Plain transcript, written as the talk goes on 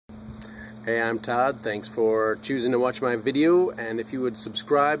Hey, I'm Todd. Thanks for choosing to watch my video, and if you would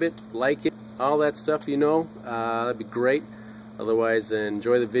subscribe it, like it, all that stuff, that'd be great. Otherwise,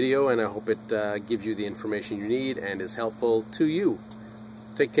 enjoy the video, and I hope it gives you the information you need and is helpful to you.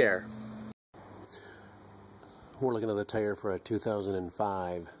 Take care. We're looking at the tire for a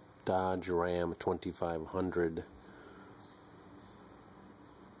 2005 Dodge Ram 2500.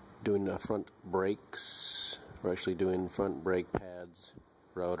 Doing front brakes. We're actually doing front brake pads,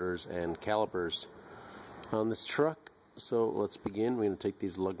 routers, and calipers on this truck. So let's begin. We're going to take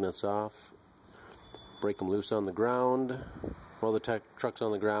these lug nuts off, break them loose on the ground while the truck's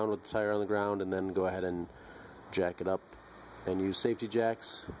on the ground with the tire on the ground, and then go ahead and jack it up and use safety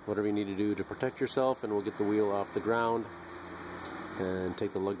jacks, whatever you need to do to protect yourself, and we'll get the wheel off the ground and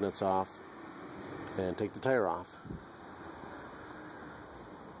take the lug nuts off and take the tire off.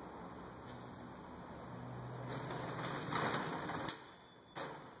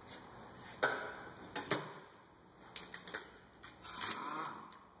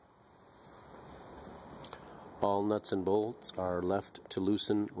 All nuts and bolts are left to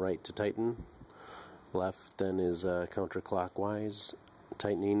loosen, right to tighten. Left then is counterclockwise,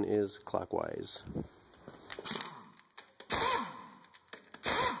 tightening is clockwise.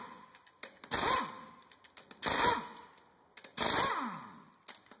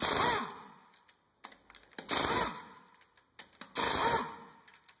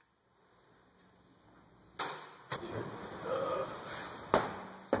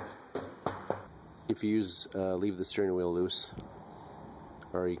 If you leave the steering wheel loose,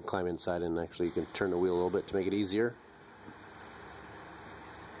 or you can climb inside and actually you can turn the wheel a little bit to make it easier.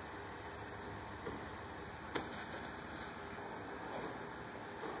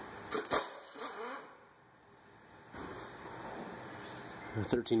 The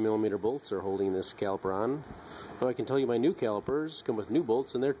 13mm bolts are holding this caliper on. Now I can tell you my new calipers come with new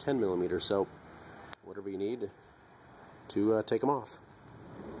bolts and they're 10mm, so whatever you need to take them off.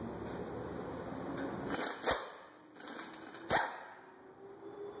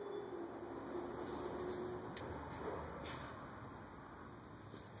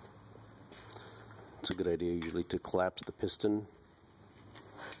 It's a good idea usually to collapse the piston.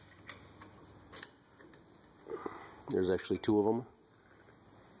 There's actually two of them.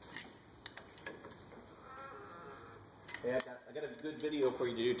 Hey, I got a good video for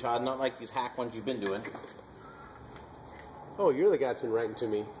you to do, Todd, not like these hack ones you've been doing. Oh, you're the guy that's been writing to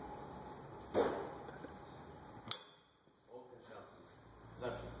me. Oh,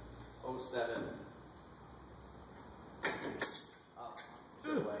 07. Oh, shit.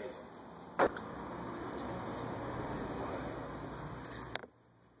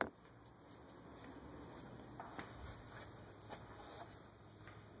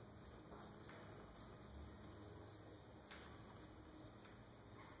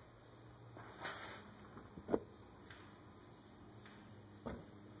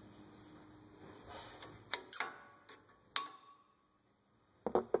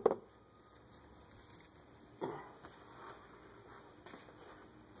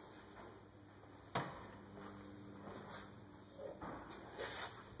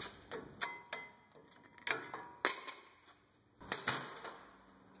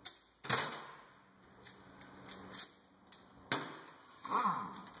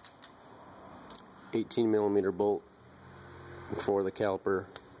 18mm bolt for the caliper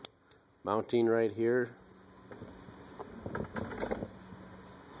mounting right here.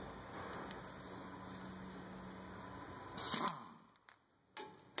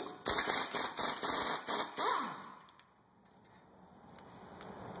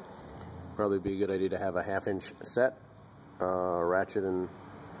 Probably be a good idea to have a 1/2-inch set, ratchet and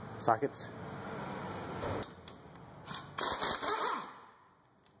sockets.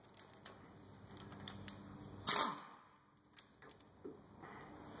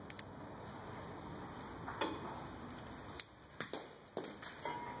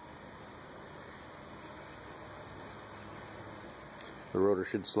 The rotor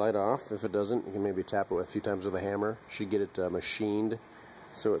should slide off. If it doesn't, you can maybe tap it a few times with a hammer. Should get it machined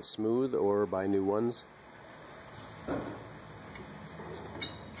so it's smooth, or buy new ones.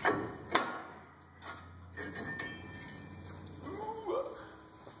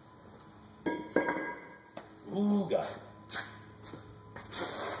 Ooh, God.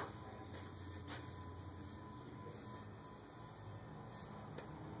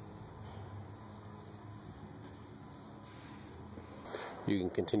 You can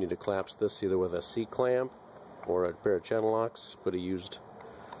continue to collapse this either with a C-clamp or a pair of channel locks. Put a used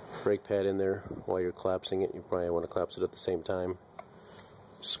brake pad in there while you're collapsing it. You probably want to collapse it at the same time.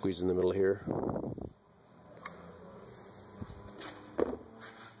 Squeeze in the middle here.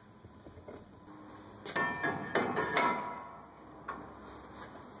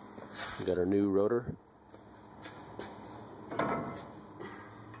 We got our new rotor.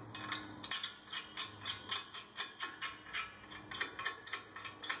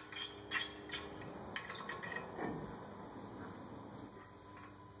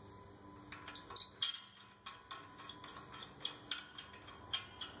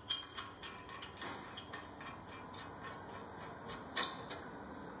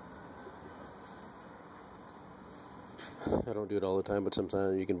 I don't do it all the time, but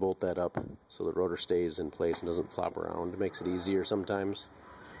sometimes you can bolt that up so the rotor stays in place and doesn't flop around. It makes it easier sometimes.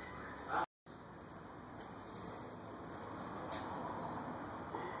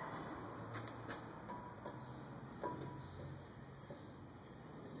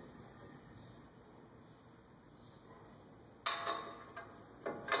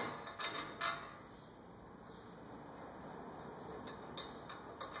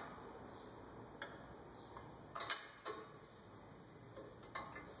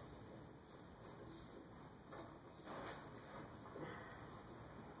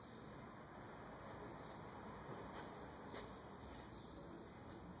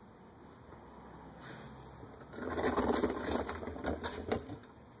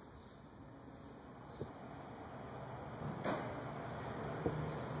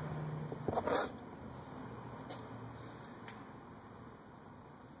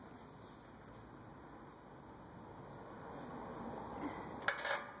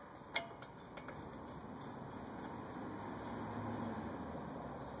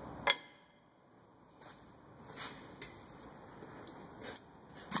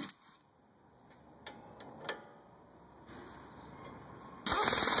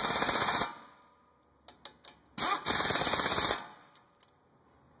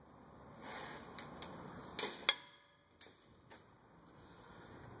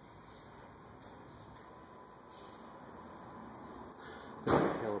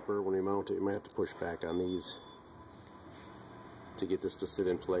 Caliper, when you mount it, you might have to push back on these to get this to sit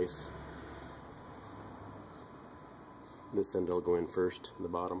in place. This end will go in first, the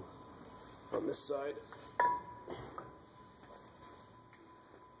bottom on this side.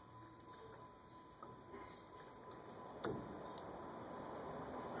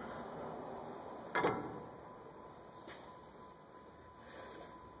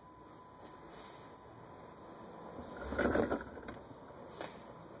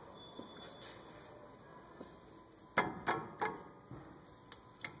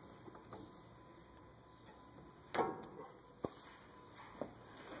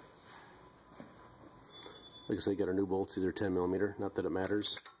 Like I said, got our new bolts. These are 10mm. Not that it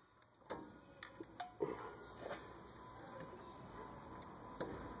matters.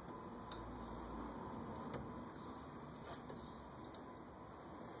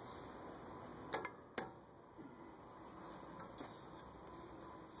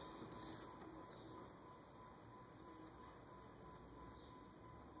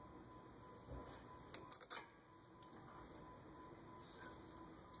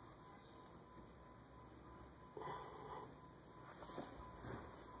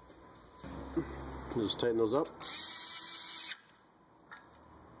 Just tighten those up.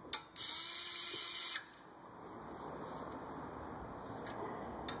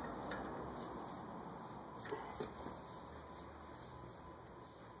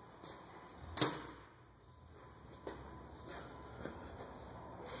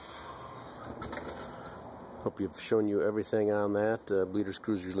 Hope you've shown you everything on that. Bleeder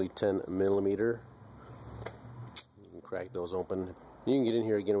screws usually 10mm. You can crack those open. You can get in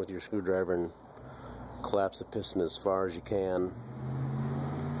here again with your screwdriver and collapse the piston as far as you can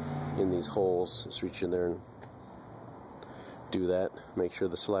in these holes. Just reach in there and do that. Make sure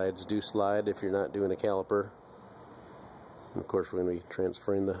the slides do slide if you're not doing a caliper. And of course, we're going to be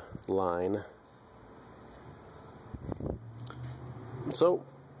transferring the line. So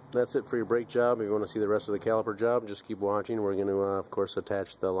that's it for your brake job. If you want to see the rest of the caliper job, just keep watching. We're going to of course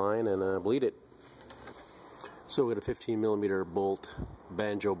attach the line and bleed it. So we got a 15mm bolt,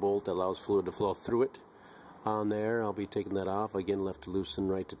 banjo bolt that allows fluid to flow through it. On there, I'll be taking that off. Again, left to loosen,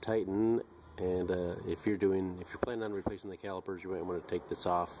 right to tighten. And if you're planning on replacing the calipers, you might want to take this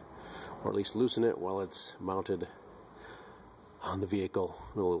off, or at least loosen it while it's mounted on the vehicle.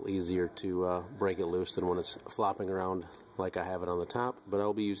 A little easier to break it loose than when it's flopping around like I have it on the top. But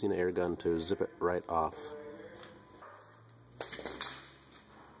I'll be using an air gun to zip it right off.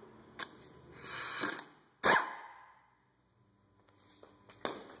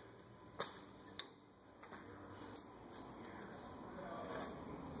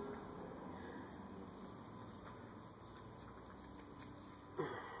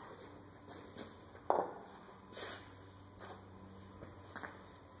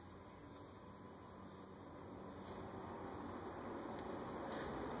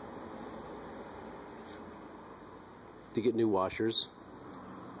 to get new washers.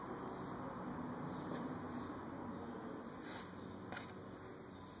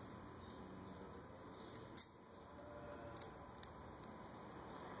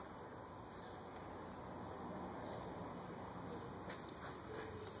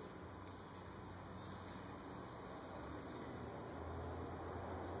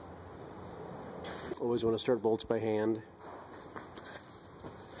 Always want to start bolts by hand.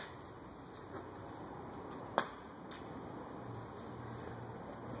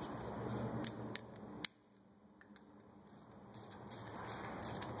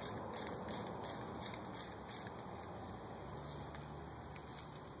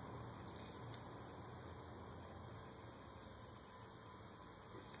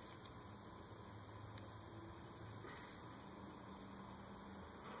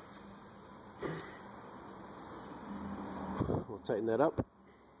 We'll tighten that up.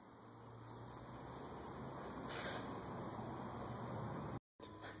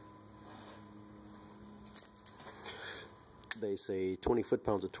 They say 20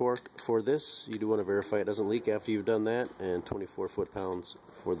 foot-pounds of torque for this. You do want to verify it doesn't leak after you've done that, and 24 foot-pounds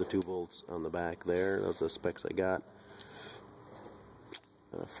for the 2 bolts on the back there. Those are the specs I got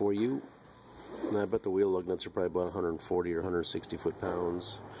for you. And I bet the wheel lug nuts are probably about 140 or 160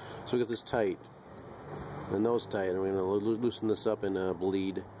 foot-pounds. So we got this tight. And those tight, and we're going to loosen this up and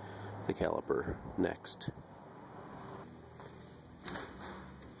bleed the caliper next.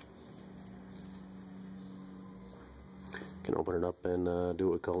 Can open it up and do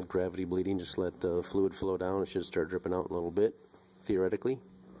what we call gravity bleeding. Just let the fluid flow down. It should start dripping out a little bit, theoretically.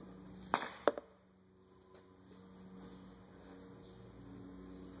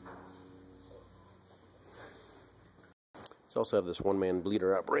 So also have this one-man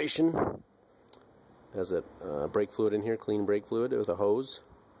bleeder operation. Has a brake fluid in here, clean brake fluid with a hose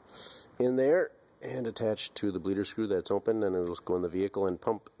in there, and attached to the bleeder screw that's open, and it'll go in the vehicle and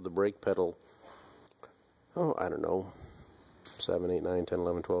pump the brake pedal, oh, I don't know, 7, 8, 9, 10,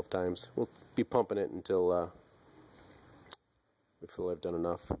 11, 12 times. We'll be pumping it until we feel I've done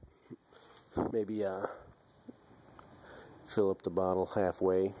enough. Maybe fill up the bottle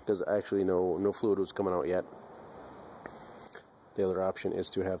halfway, because actually no fluid was coming out yet. The other option is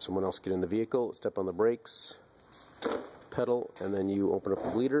to have someone else get in the vehicle, step on the brakes, pedal, and then you open up the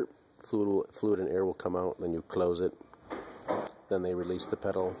bleeder. Fluid and air will come out, then you close it. Then they release the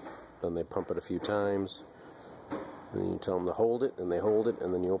pedal, then they pump it a few times. Then you tell them to hold it, and they hold it,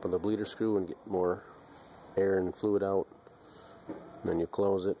 and then you open the bleeder screw and get more air and fluid out. And then you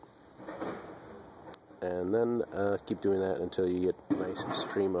close it. And then keep doing that until you get a nice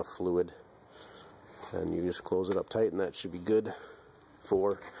stream of fluid. And you just close it up tight, and that should be good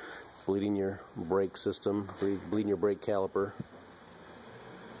for bleeding your brake system, bleeding your brake caliper.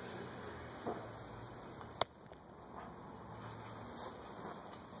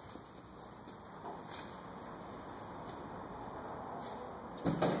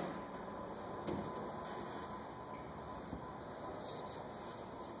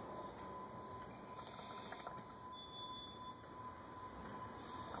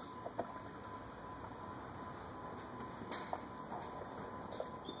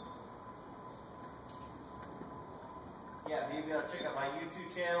 Yeah, maybe you gotta check out my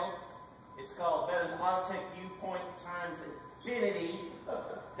YouTube channel. It's called Better Than Autotech Viewpoint times Infinity.com.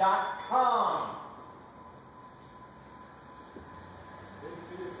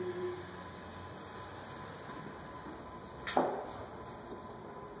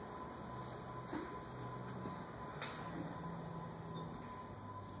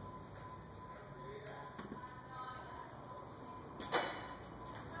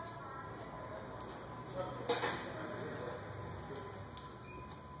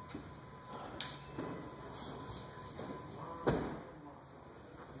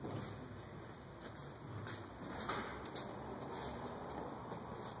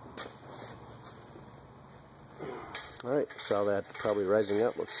 Alright, saw that probably rising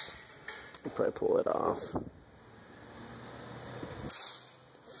up. We'll probably pull it off.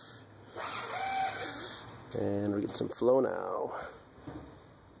 And we get some flow now.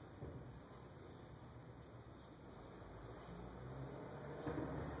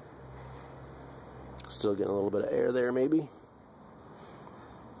 Still getting a little bit of air there maybe.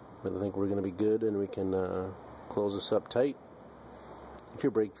 But I think we're going to be good, and we can close this up tight. If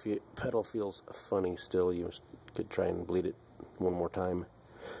your brake pedal feels funny still, you could try and bleed it one more time.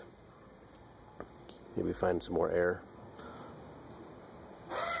 Maybe find some more air.